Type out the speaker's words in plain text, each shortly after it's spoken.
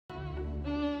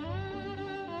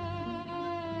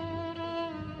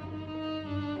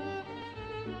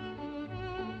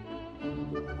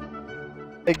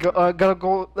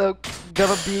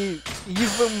Gonna be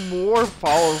even more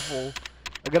powerful.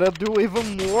 I'm gonna do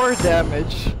even more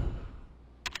damage.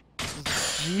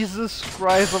 Jesus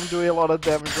Christ, I'm doing a lot of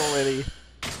damage already.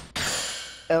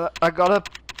 And I got a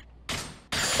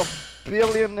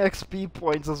billion XP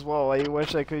points as well. I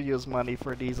wish I could use money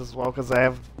for these as well, because I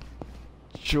have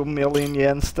 2 million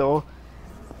yen still.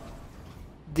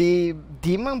 The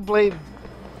Demon Blade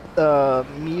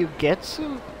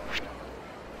Miyugetsu,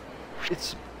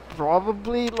 it's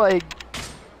probably like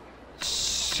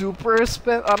super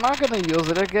expensive. I'm not gonna use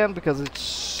it again because it's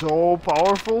so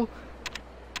powerful,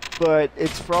 but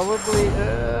it's probably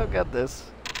get this.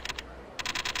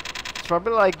 It's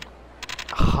probably like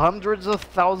hundreds of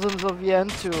thousands of yen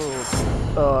to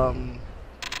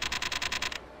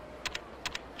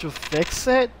fix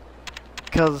it,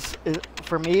 because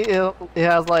for me it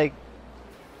has like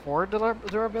 4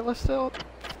 durability still,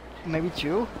 maybe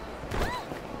 2.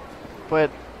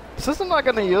 But since I'm not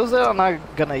gonna use it, I'm not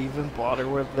gonna even bother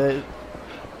with it.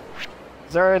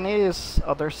 Is there any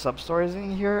other sub-stories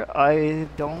in here? I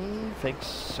don't think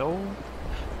so.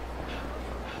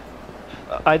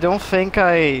 I don't think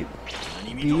I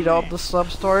beat all the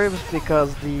sub-stories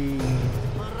because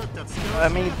I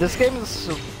mean, this game is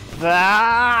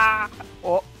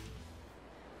oh.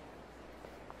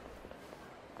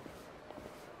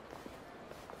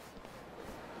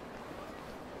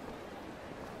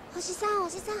 おじさん、お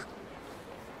じさん、あ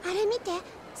れ見て、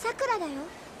さくらだよ。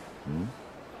ん？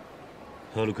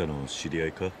はるかの知り合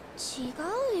いか？違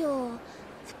うよ。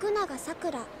福永さ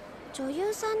くら、女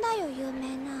優さんだよ、有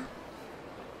名な。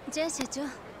じゃあ社長、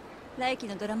来期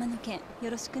のドラマの件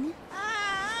よろしくね。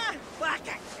ああ、わかっ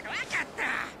た。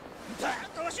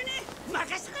投手に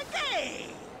任せてく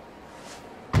れ。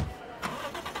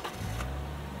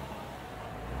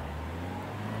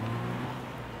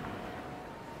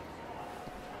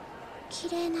綺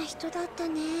麗な人だった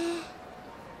ね。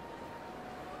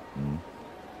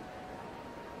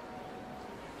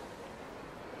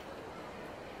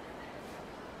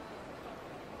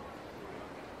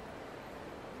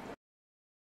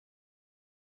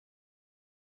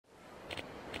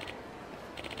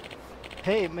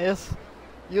Hey, miss.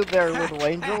 You there, little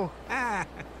angel?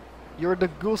 You're the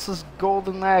goose's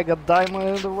golden egg, a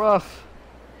diamond in the rough.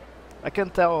 I can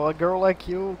tell, a girl like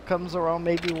you comes around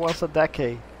maybe once a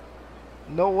decade.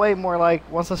 No way, more like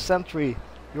once a century.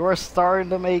 You're a star in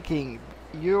the making.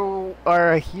 You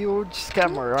are a huge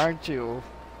scammer, aren't you?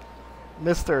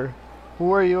 Mister,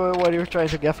 who are you and what are you trying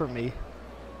to get from me?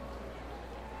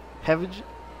 Have you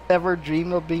ever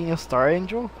dreamed of being a star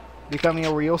angel? Becoming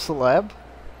a real celeb?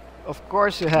 Of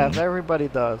course you have, everybody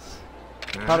does.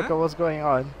 Haruka, what's going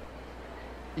on?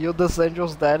 You this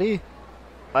angel's daddy?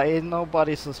 I ain't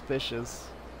nobody suspicious.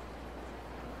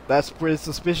 That's pretty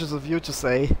suspicious of you to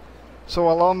say. So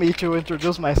allow me to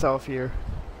introduce myself here.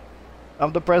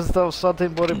 I'm the president of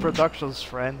Something Body Productions,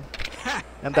 friend.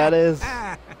 And that is,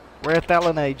 we're a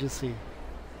talent agency.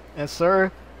 And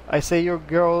sir, I say your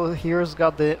girl here's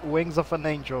got the wings of an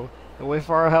angel. And with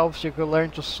our help she could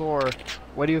learn to soar.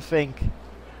 What do you think?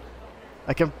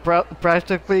 I can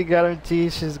practically guarantee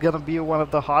she's gonna be one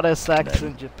of the hottest acts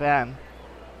in Japan.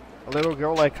 A little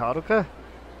girl like Haruka?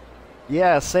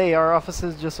 Yeah, say our office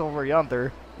is just over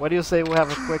yonder. What do you say we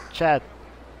have a quick chat?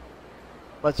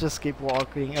 Let's just keep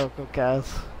walking,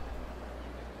 Kaz.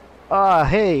 Ah,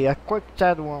 hey, a quick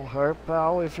chat won't hurt,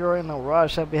 pal. If you're in a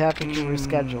rush, I'd be happy to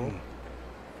reschedule.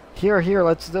 Here,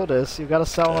 let's do this. You got a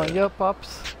cell on you,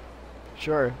 pups?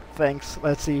 Sure, thanks.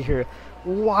 Let's see here.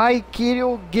 Why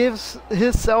Kiryu gives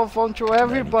his cell phone to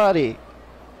everybody?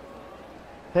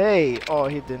 Hey, oh,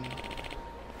 he didn't.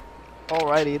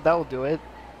 Alrighty, that'll do it.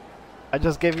 I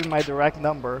just gave you my direct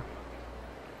number.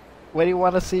 When you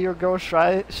want to see your girl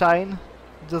shine,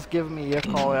 just give me a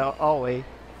call. I'll wait.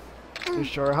 You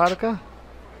sure, Haruka?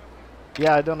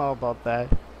 Yeah, I don't know about that.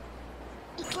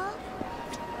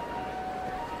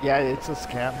 Yeah, it's a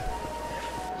scam.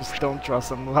 Just don't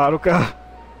trust him, Haruka.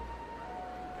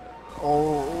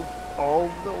 Oh, all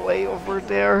the way over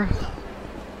there.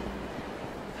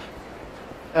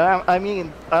 I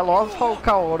mean, I love how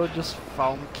Kaoru just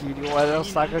found Kiryu at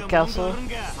Osaka Castle.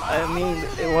 I mean,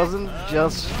 it wasn't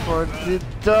just for the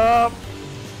dub.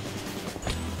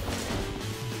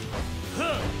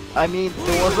 I mean,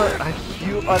 there was a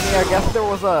huge, I mean, I guess there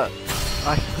was a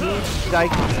huge,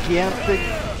 gigantic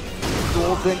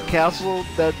golden castle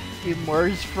that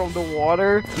emerged from the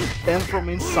water and from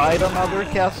inside another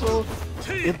castle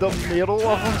in the middle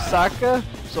of Osaka.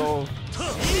 So,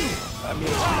 I mean,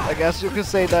 I guess you could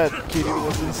say that Kiryu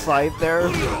was inside there.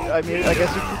 I mean, I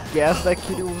guess you could guess that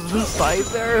Kiryu was inside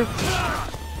there.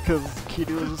 because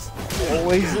Kiryu's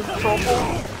always in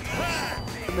trouble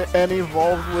and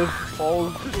involved with all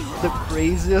the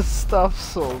craziest stuff,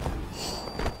 so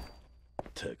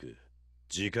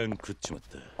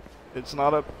it's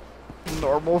not a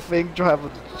normal thing to have a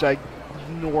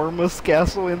ginormous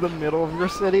castle in the middle of your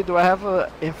city. Do I have an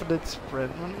infinite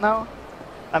sprint now?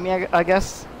 I mean, I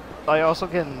guess I also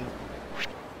can...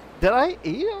 Did I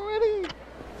eat already?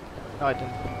 No, I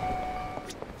didn't.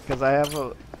 Because I have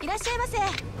a...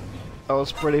 I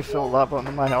was pretty filled up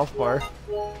on my health bar.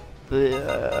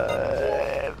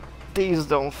 These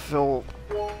don't feel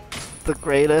the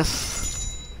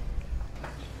greatest.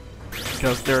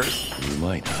 Because they're...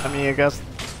 I mean, I guess...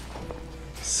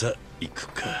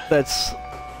 Let's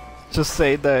just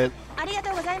say that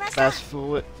fast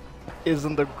food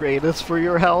isn't the greatest for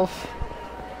your health.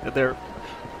 They're...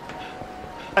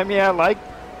 I mean, I like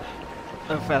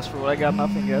fast food, I got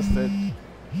nothing against it.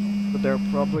 But they're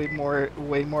probably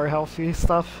way more healthy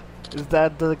stuff. Is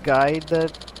that the guy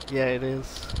that... Yeah, it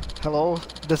is. Hello?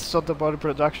 This is Soto Body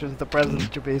Productions, the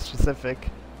president to be specific.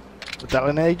 The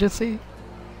talent agency?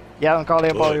 Yeah, I'm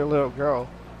calling about your little girl.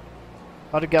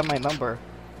 How'd you get my number?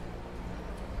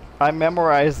 I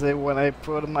memorized it when I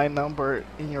put my number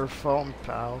in your phone,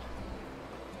 pal.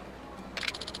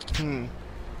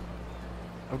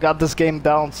 I've got this game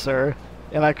down, sir.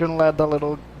 And I couldn't let the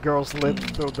little girl slip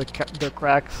through the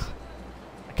cracks.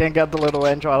 I can't get the little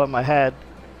angel out of my head.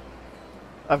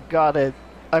 I've got it.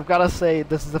 I've gotta say,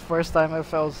 this is the first time I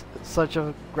felt such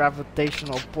a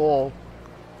gravitational pull.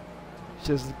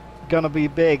 She's gonna be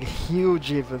big,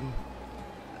 huge even.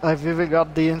 I've even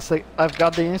got the instinct. I've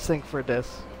got the instinct for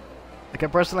this. I can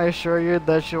personally assure you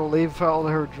that she'll live all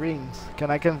her dreams.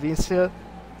 Can I convince you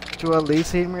to at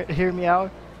least hear me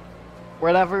out?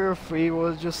 Whenever you're free,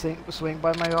 will you just swing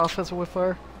by my office with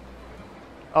her?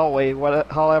 I'll wait.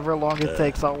 However long it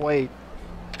takes, I'll wait.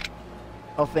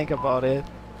 I'll think about it.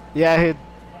 Yeah,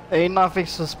 ain't nothing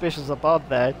suspicious about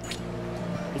that.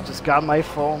 He just got my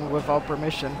phone without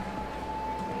permission.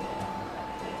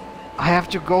 I have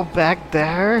to go back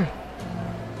there?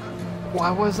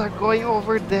 Why was I going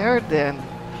over there then?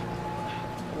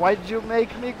 Why'd you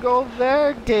make me go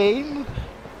there, game?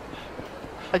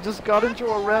 I just got into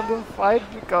a random fight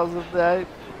because of that.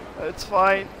 It's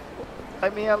fine. I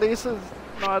mean, at least it's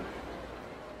not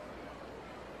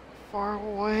far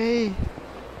away.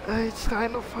 It's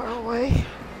kind of far away,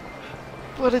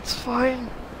 but it's fine.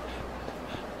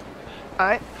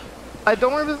 I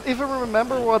don't even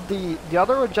remember what the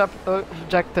other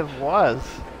objective was.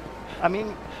 I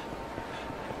mean,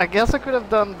 I guess I could have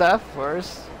done that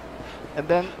first, and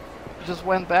then just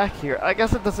went back here. I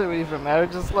guess it doesn't even matter.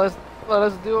 Just let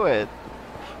us do it.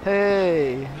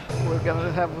 Hey, we're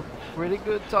gonna have a pretty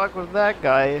good talk with that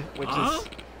guy, which is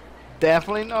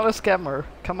definitely not a scammer.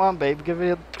 Come on, babe, give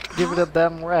it a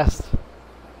damn rest.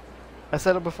 I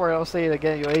said it before, I'll say it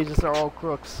again. Your agents are all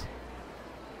crooks.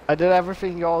 I did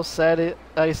everything you all said.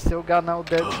 I still got no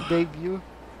debut.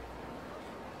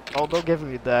 Oh, don't give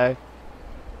me that.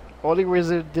 Only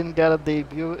reason you didn't get a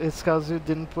debut is because you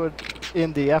didn't put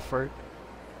in the effort.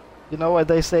 You know what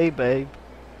they say, babe.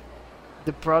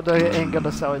 The product ain't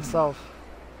gonna sell itself.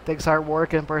 Takes hard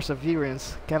work and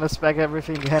perseverance. Can't expect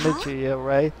everything handed to you,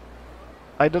 right?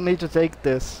 I don't need to take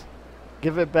this.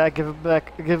 Give it back,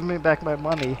 give me back my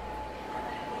money.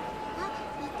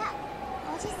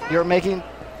 You're making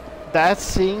that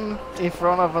scene in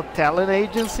front of a talent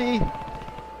agency?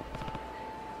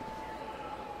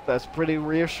 That's pretty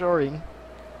reassuring.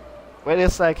 Wait a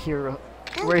sec here.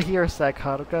 We're here a sec,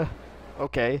 Haruka.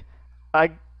 Okay.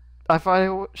 I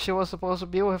thought she was supposed to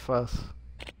be with us.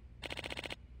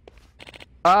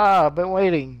 Ah, I've been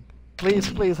waiting.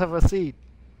 Please have a seat.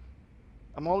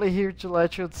 I'm only here to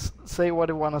let you say what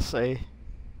you want to say.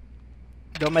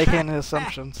 Don't make any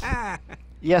assumptions.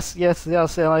 Yes,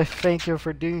 and I thank you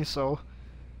for doing so.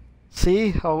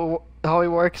 See, how it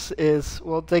works is,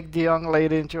 we'll take the young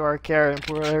lady into our care and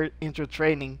put her into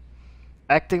training.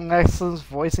 Acting lessons,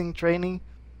 voice training,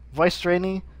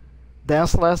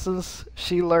 dance lessons.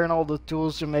 She learned all the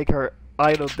tools to make her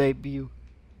idol debut.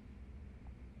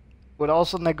 Would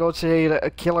also negotiate a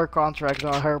killer contract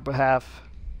on her behalf.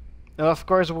 And of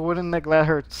course, we wouldn't neglect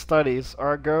her studies.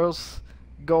 Our girls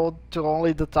go to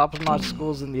only the top-notch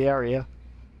schools in the area.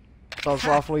 Sounds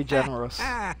awfully generous.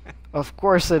 Of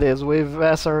course it is. We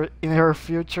invest in her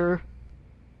future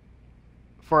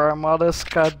for our modest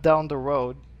cut down the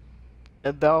road.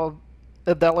 And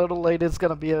that little lady is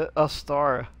gonna be a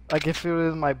star. I can feel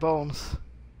it in my bones.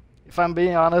 If I'm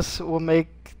being honest, we'll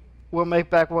make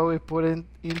back what we put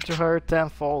into her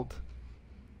tenfold.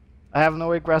 I have no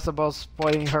regrets about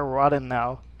spoiling her rotten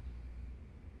now.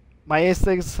 My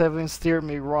instincts haven't steered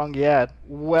me wrong yet.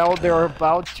 Well, they're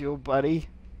about to, buddy.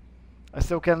 I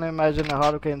still can't imagine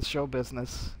Haruka in show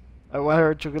business. I want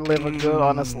her to live a good,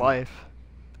 honest life.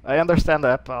 I understand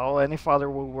that, pal. Any father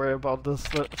would worry about this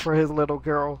for his little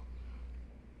girl.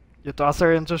 You toss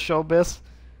her into showbiz,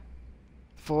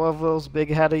 full of those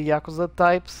big-headed Yakuza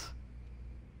types?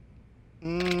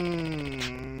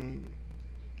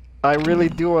 I really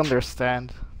do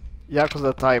understand.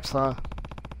 Yakuza types, huh?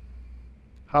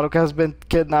 Haruka has been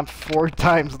kidnapped 4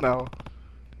 times now.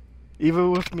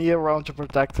 Even with me around to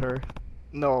protect her.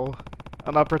 No,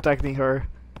 I'm not protecting her.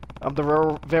 I'm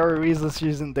the very reason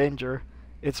she's in danger.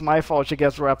 It's my fault she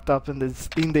gets wrapped up in these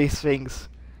things.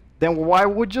 Then why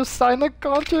would you sign a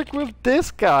contract with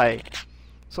this guy?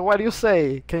 So what do you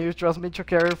say? Can you trust me to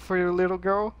care for your little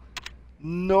girl?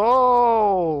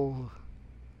 No!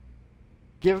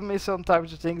 Give me some time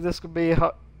to think. This could be in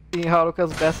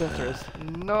Haruka's best interest.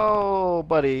 No,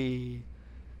 buddy.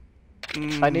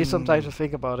 I need some time to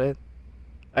think about it.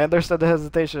 I understand the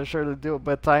hesitation, I surely do,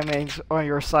 but time ain't on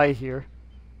your side here.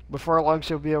 Before long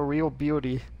she'll be a real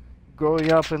beauty,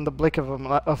 growing up in the blink of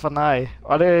an eye.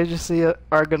 Other agencies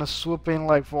are gonna swoop in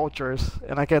like vultures,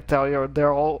 and I can tell you,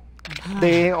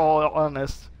 they ain't all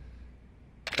honest.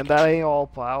 And that ain't all,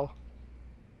 pal.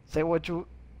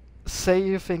 Say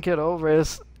you think it over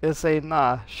is say,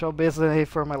 nah, show business ain't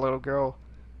for my little girl.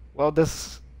 Well,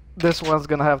 this one's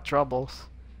gonna have troubles.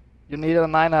 You need a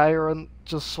 9-iron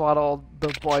to swat all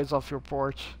the boys off your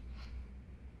porch.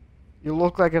 You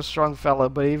look like a strong fella,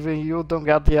 but even you don't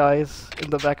got the eyes in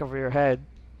the back of your head.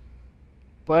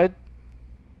 But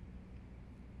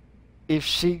if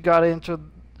she got into the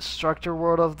structure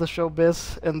world of the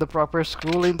showbiz and the proper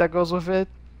schooling that goes with it,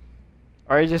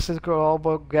 our agency could all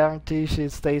but guarantee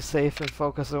she'd stay safe and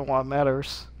focus on what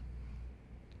matters.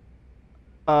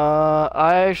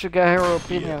 I should get her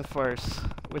opinion first,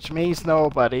 which means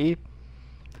nobody.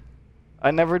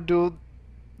 I never do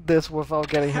this without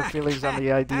getting her feelings on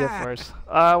the idea first.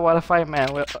 What a fine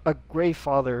man with a great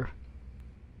father.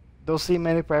 Don't see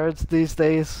many parents these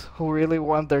days who really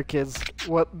want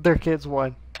what their kids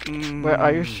want. But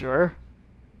are you sure?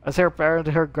 As her parent,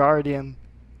 her guardian,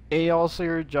 ain't also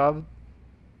your job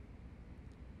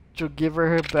to give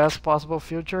her best possible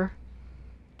future?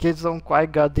 Kids don't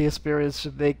quite got the experience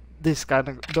to make those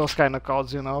kind of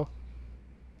calls, you know.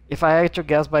 If I had to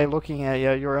guess by looking at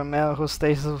you, you're a man who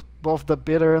tastes both the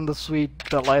bitter and the sweet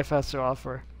that life has to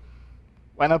offer.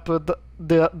 Why not put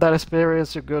that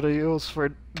experience to good use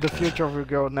for the future of your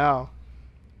girl now?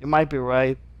 You might be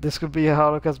right. This could be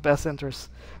Haruka's best interest.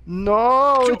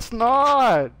 No, it's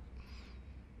not!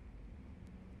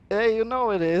 Hey, you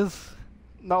know it is.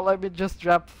 Now let me just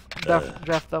draft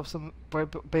up some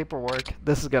paperwork.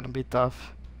 This is gonna be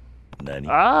tough. Nani?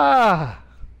 Ah!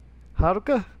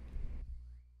 Haruka?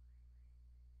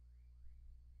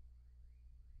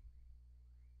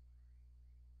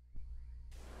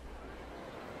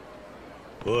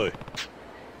 Oi.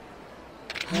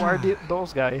 Who are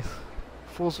those guys?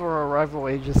 Fools for a rival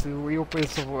agency, real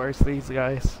principals, these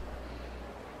guys.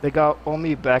 They got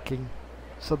Omi backing,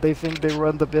 so they think they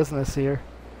run the business here.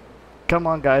 Come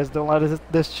on, guys, don't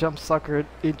let this chump sucker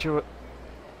into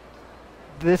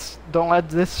don't let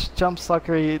this chump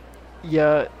sucker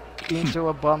into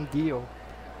a bum deal.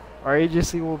 Our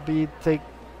agency will take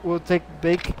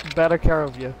better care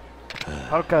of you.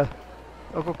 Haruka,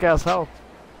 Uncle Cass, help.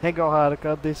 Hang on,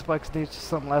 Haruka, these bucks need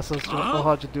some lessons to know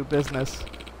how to do business.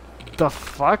 The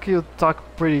fuck? You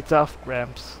talk pretty tough,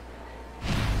 Gramps.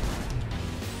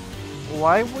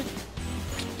 Why would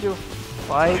you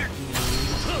fight me?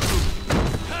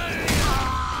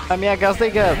 I mean, I guess they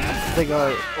got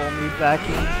Omi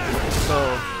backing,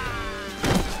 so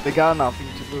they got nothing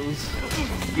to lose.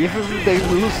 Even if they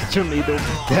lose to me, they'll be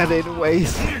dead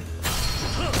anyways.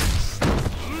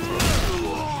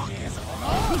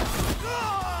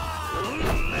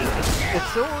 It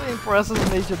so impresses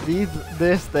me to be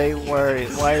this day why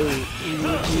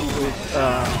Ryuji would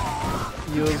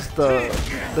use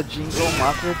the Jingo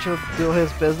Mafia to do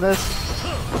his business.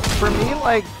 For me,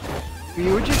 like,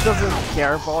 Ryuji doesn't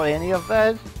care about any of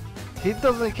that. He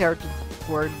doesn't care to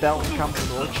burn down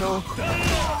Kamurocho.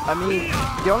 I mean,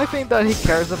 the only thing that he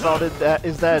cares about is that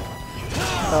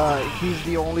he's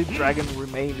the only dragon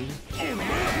remaining.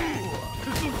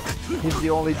 He's the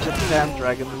only Japan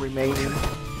dragon remaining.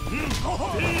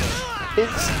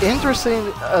 It's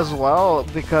interesting as well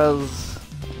because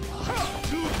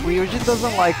Ryuji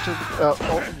doesn't like to,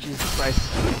 oh Jesus Christ,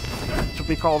 to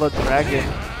be called a dragon.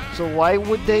 So why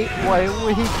would he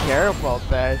care about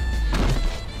that?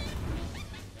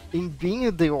 In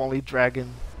being the only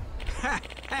dragon.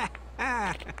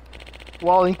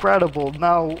 Well, incredible.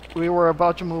 Now we were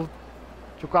about to move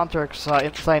to contract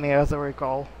signing, as I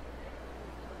recall.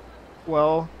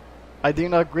 Well, I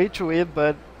didn't agree to it,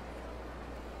 but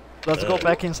let's go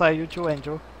back inside you too,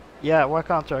 Angel. Yeah, what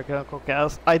contract, Uncle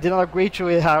Cass? I didn't agree to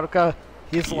it, Haruka.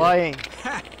 He's lying.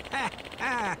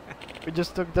 We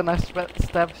just took the next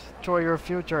step toward your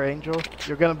future, Angel.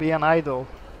 You're gonna be an idol.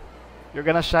 You're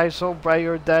gonna shine so bright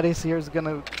your daddy's here is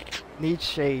gonna need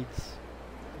shades.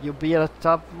 You'll be at a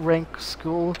top-ranked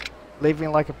school,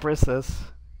 living like a princess.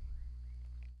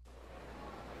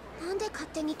 なんで勝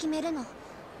手に決めるの？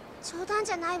冗談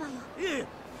じゃないわよ。ええ、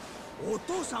お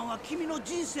父さんは君の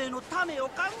人生のためを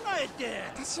考えて。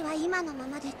私は今のま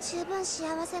まで十分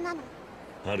幸せなの。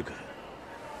はるか、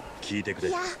聞いてくれ。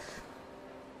いや、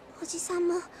おじさん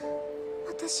も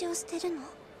私を捨てるの？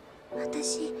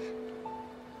私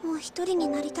もう一人に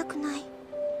なりたくない。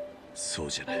そう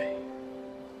じゃない。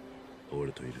俺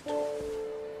といると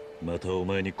またお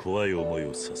前に怖い思い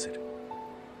をさせる。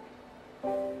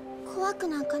怖く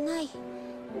なんかない。い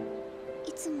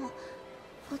つも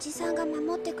おじさんが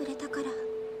守ってくれたから。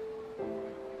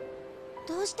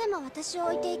どうしても私を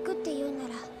置いていくって言うな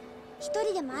ら一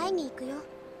人でも会いに行くよ。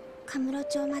カムロ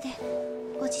町まで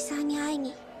おじさんに会い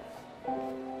に。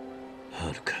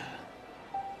はるか、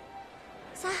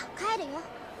さあ帰るよ。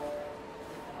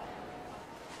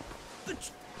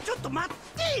ちょっと待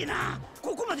ってな。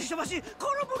ここまでしてわし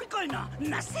空振りかいな。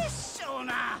なせっしょう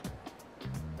な。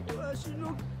わし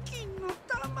の金の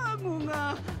卵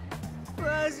が、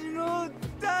わしの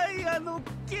ダイヤの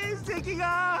原石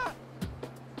が。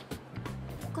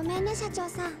ごめんね社長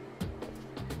さん。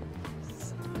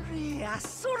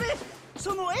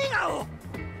その笑顔、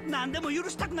何でも許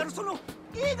したくなるその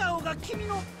笑顔が君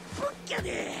の武器や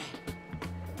で。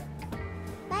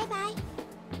バイバイ。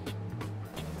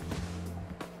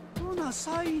ほな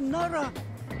さいなら。っ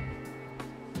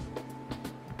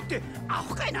てア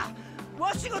ホかいな。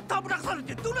わしがたぶらかされ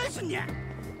てどないすんにゃ。わ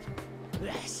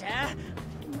しゃ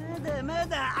まだま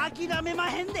だ諦めま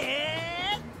へんで。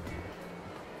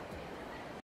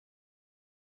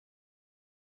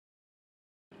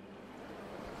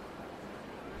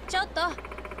ちょっと。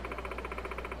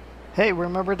 Hey,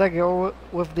 remember that girl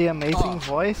with the amazing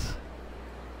voice?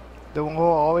 The one who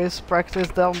always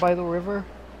practiced down by the river?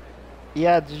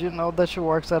 Yeah, did you know that she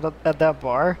works at that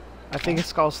bar? I think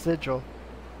it's called Sigil.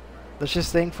 Does she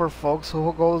sing for folks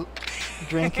who go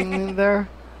drinking in there?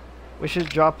 We should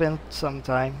drop in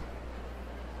sometime.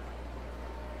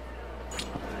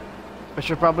 We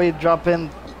should probably drop in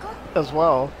as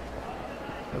well,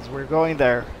 because we're going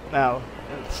there now.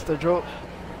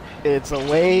 It's a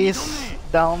ways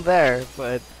down there,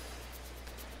 but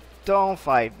don't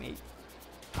fight me.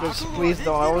 Just please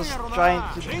don't. I was trying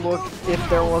to look if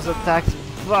there was a taxi.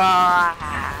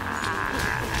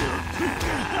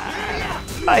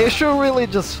 I should really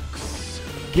just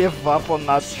give up on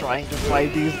not trying to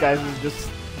fight these guys and just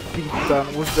be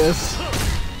done with this.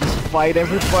 Just fight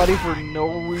everybody for no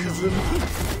reason.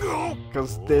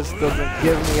 Because this doesn't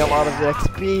give me a lot of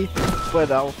XP,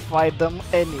 but I'll fight them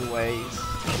anyways.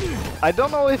 I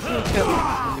don't know if you can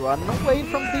run away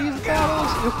from these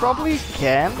battles. You probably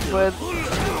can, but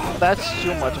that's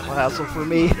too much of a hassle for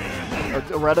me.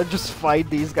 I'd rather just fight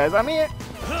these guys. I mean,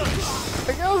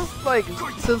 I guess like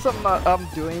since I'm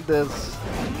doing this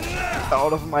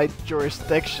out of my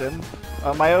jurisdiction,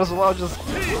 I might as well just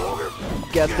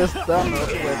get this done with.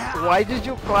 Why did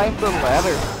you climb the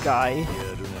ladder, guy?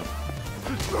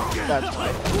 That's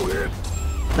right.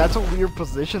 That's a weird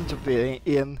position to be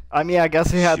in. I mean, I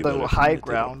guess he had the high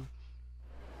ground.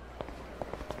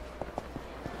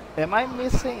 Am I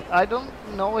missing? I don't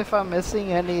know if I'm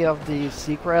missing any of the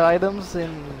secret items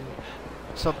in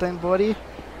Sotenbori.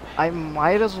 I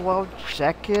might as well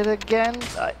check it again.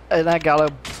 And I got a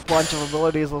bunch of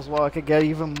abilities as well. I could get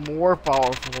even more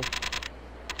powerful.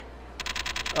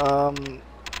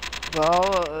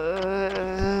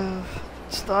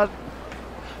 It's not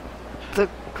the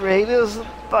greatest.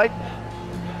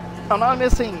 I'm not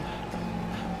missing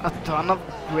a ton of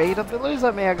great abilities.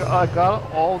 I mean, I got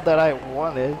all that I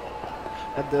wanted,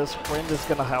 and the sprint is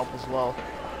gonna help as well.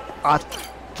 A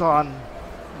ton,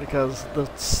 because the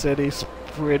city's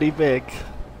pretty big.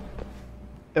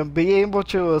 And being able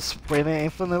to sprint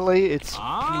infinitely, it's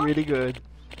pretty good.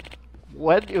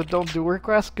 What? You don't do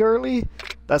requests, girly?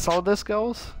 That's how this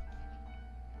goes?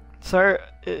 Sir,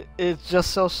 it's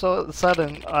just so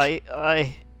sudden.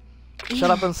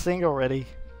 Shut up and sing already.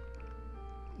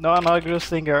 No, I'm not a good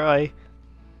singer. I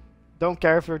don't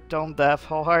care if you're tone deaf,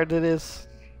 how hard it is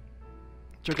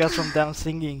to get some damn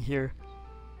singing here.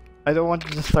 I don't want to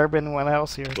disturb anyone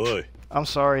else here. Boy. I'm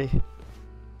sorry.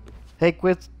 Hey,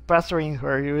 quit pestering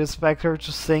her. You expect her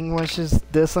to sing when she's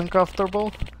this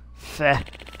uncomfortable? Feh.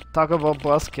 Talk about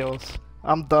buzzkills.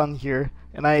 I'm done here,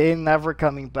 and I ain't never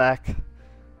coming back.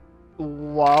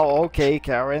 Wow, okay,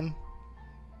 Karen.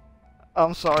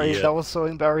 I'm sorry, Yeah. that was so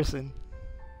embarrassing.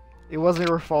 It wasn't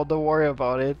your fault, don't worry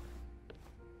about it.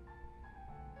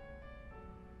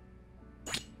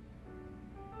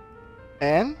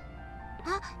 And?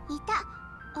 あ、いた。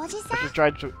おじさ I ん。 should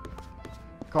try to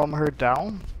calm her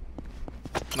down.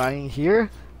 Not in here?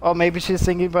 Oh, maybe she's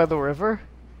singing by the river?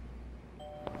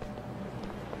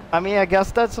 I mean, I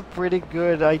guess that's a pretty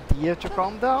good idea to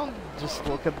calm down. Just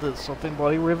look at the Soten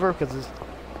Body River because it's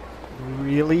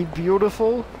really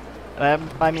beautiful. I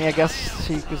mean, I guess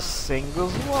she could sing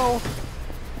as well.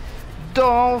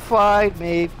 Don't fight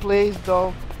me, please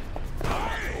don't.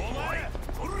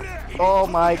 Oh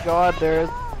my god,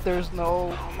 there's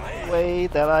no way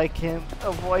that I can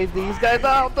avoid these guys.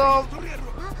 No, don't!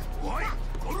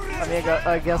 I mean,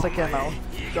 I guess I can now.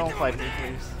 Don't fight me,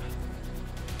 please.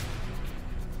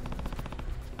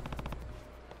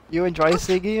 You enjoy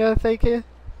singing, I take it?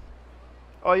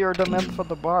 Oh, you're the man from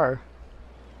the bar.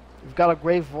 You've got a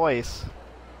great voice.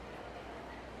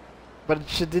 But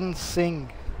she didn't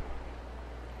sing.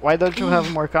 Why don't you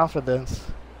have more confidence?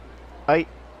 I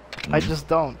just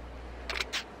don't.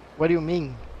 What do you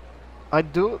mean? I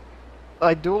do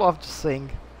love to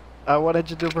sing. I wanted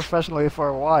to do professionally for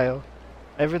a while.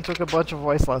 I even took a bunch of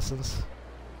voice lessons.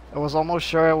 I was almost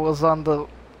sure I was on the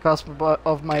cusp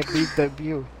of my big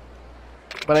debut.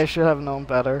 But I should have known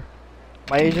better.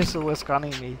 My agency was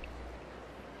conning me.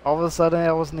 All of a sudden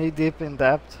I was knee deep in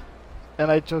debt, and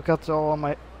it took a toll on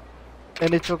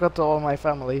my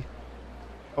family.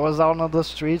 I was out on the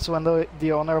streets when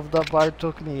the owner of the bar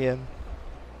took me in.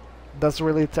 That's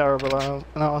really terrible, and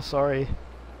I'm sorry.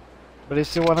 But you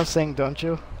still wanna sing, don't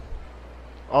you?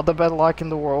 All the bad luck in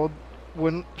the world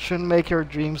shouldn't make your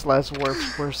dreams less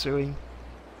worth pursuing.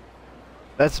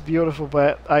 That's beautiful,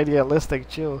 but idealistic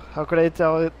too. How could I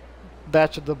tell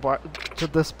that to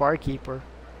this barkeeper?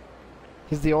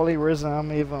 He's the only reason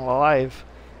I'm even alive.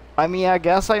 I mean, I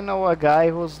guess I know a guy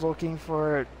who's looking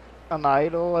for an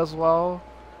idol as well.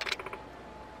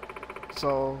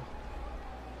 So,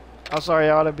 I'm sorry,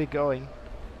 I ought to be going.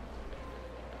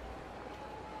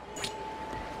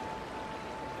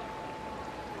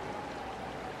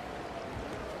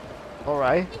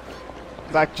 Alright.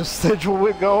 Back to schedule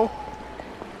we go.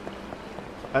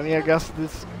 I mean, I guess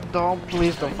this...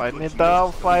 please don't fight me.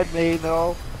 Don't fight me,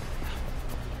 no.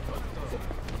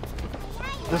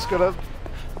 This could have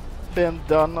been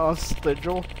done on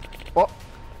schedule. Oh!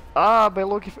 Ah, I've been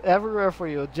looking everywhere for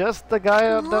you. Just the guy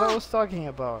that I was talking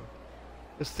about.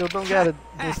 You still don't get it,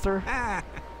 mister?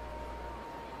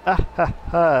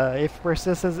 If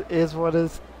persistence is what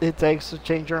it takes to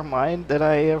change your mind, then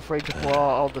I am afraid to pull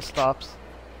all the stops.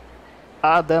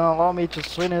 Then allow me to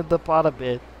swing in the pot a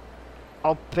bit.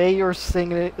 I'll pay your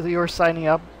signing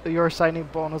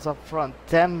bonus up front.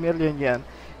 10 million yen.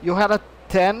 You had a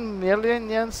 10 million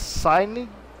yen signing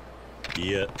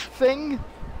thing?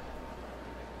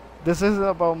 This isn't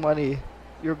about money.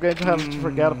 You're going to have to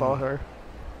forget about her.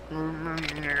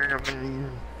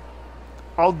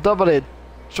 I'll double it.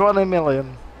 20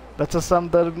 million. That's a sum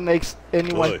that makes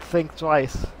anyone think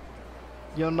twice.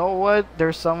 You know what?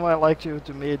 There's someone I'd like you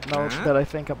to meet now that I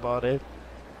think about it.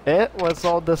 What's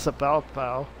all this about,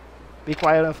 pal? Be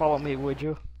quiet and follow me, would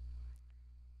you?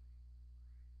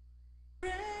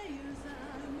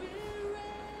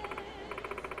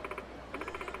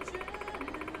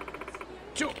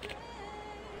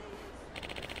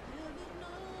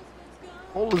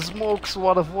 Holy smokes,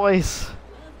 what a voice!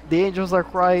 The angels are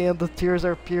crying and the tears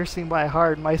are piercing my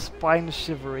heart, my spine is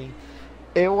shivering.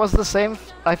 It was the same,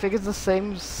 I think it's the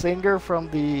same singer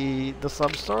from the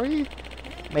sub-story?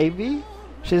 Maybe?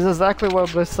 She's exactly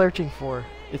what I was searching for.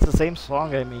 It's the same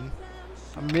song, I mean.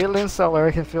 A million seller,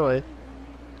 I can feel it.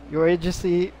 Your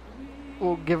agency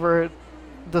will give her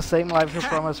the same life you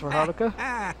promised for Haruka?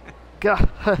 God,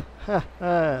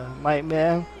 my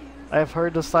man. I've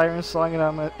heard the siren song and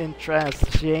I'm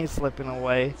entranced. She ain't slipping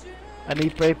away. I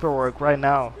need paperwork right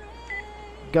now.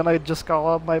 Gonna just call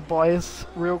up my boys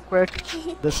real quick.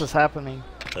 This is happening.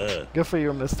 Good for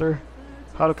you, mister.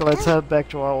 Haruka, let's head back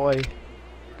to Aoi.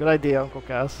 Good idea, Uncle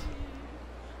Cass.